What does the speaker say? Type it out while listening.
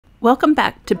Welcome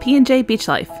back to P&J Beach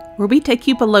Life, where we take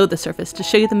you below the surface to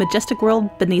show you the majestic world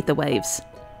beneath the waves.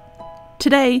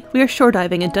 Today, we are shore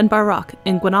diving in Dunbar Rock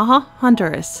in Guanaja,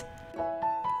 Honduras.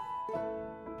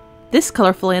 This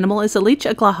colorful animal is a Leech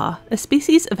Aglajas, a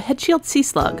species of headshield sea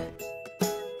slug.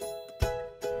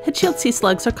 Headshield sea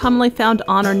slugs are commonly found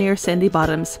on or near sandy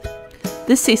bottoms.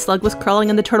 This sea slug was crawling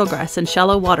in the turtle grass in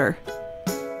shallow water.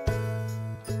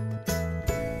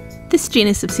 This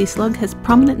genus of sea slug has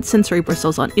prominent sensory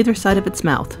bristles on either side of its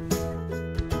mouth.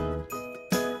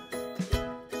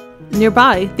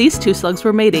 Nearby, these two slugs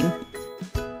were mating.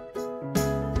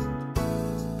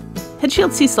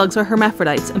 Headshield sea slugs are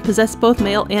hermaphrodites and possess both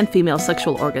male and female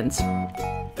sexual organs.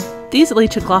 These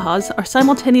Leech Aglajas are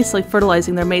simultaneously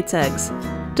fertilizing their mates' eggs,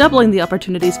 doubling the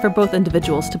opportunities for both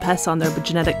individuals to pass on their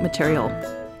genetic material.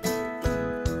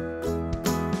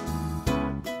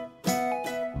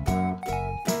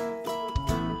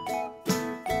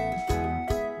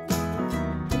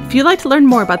 If you'd like to learn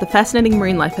more about the fascinating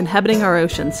marine life inhabiting our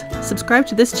oceans, subscribe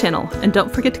to this channel and don't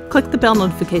forget to click the bell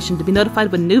notification to be notified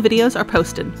when new videos are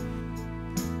posted.